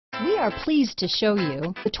We are pleased to show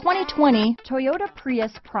you the 2020 Toyota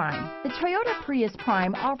Prius Prime. The Toyota Prius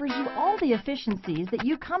Prime offers you all the efficiencies that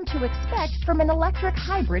you come to expect from an electric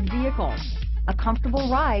hybrid vehicle. A comfortable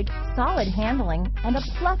ride, solid handling, and a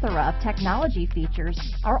plethora of technology features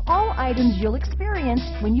are all items you'll experience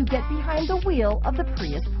when you get behind the wheel of the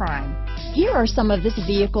Prius Prime. Here are some of this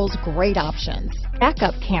vehicle's great options: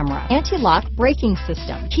 backup camera, anti-lock braking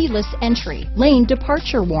system, keyless entry, lane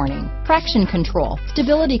departure warning, traction control,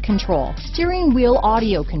 stability control, steering wheel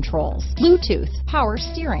audio controls, Bluetooth, power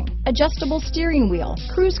steering, adjustable steering wheel,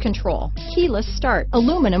 cruise control, keyless start,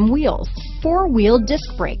 aluminum wheels, four-wheel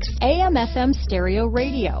disc brakes, AM/FM stereo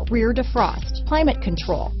radio, rear defrost, climate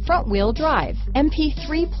control, front-wheel drive,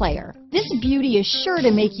 MP3 player. This beauty is sure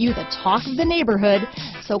to make you the talk of the neighborhood,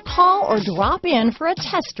 so call or drop in for a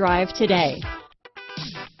test drive today.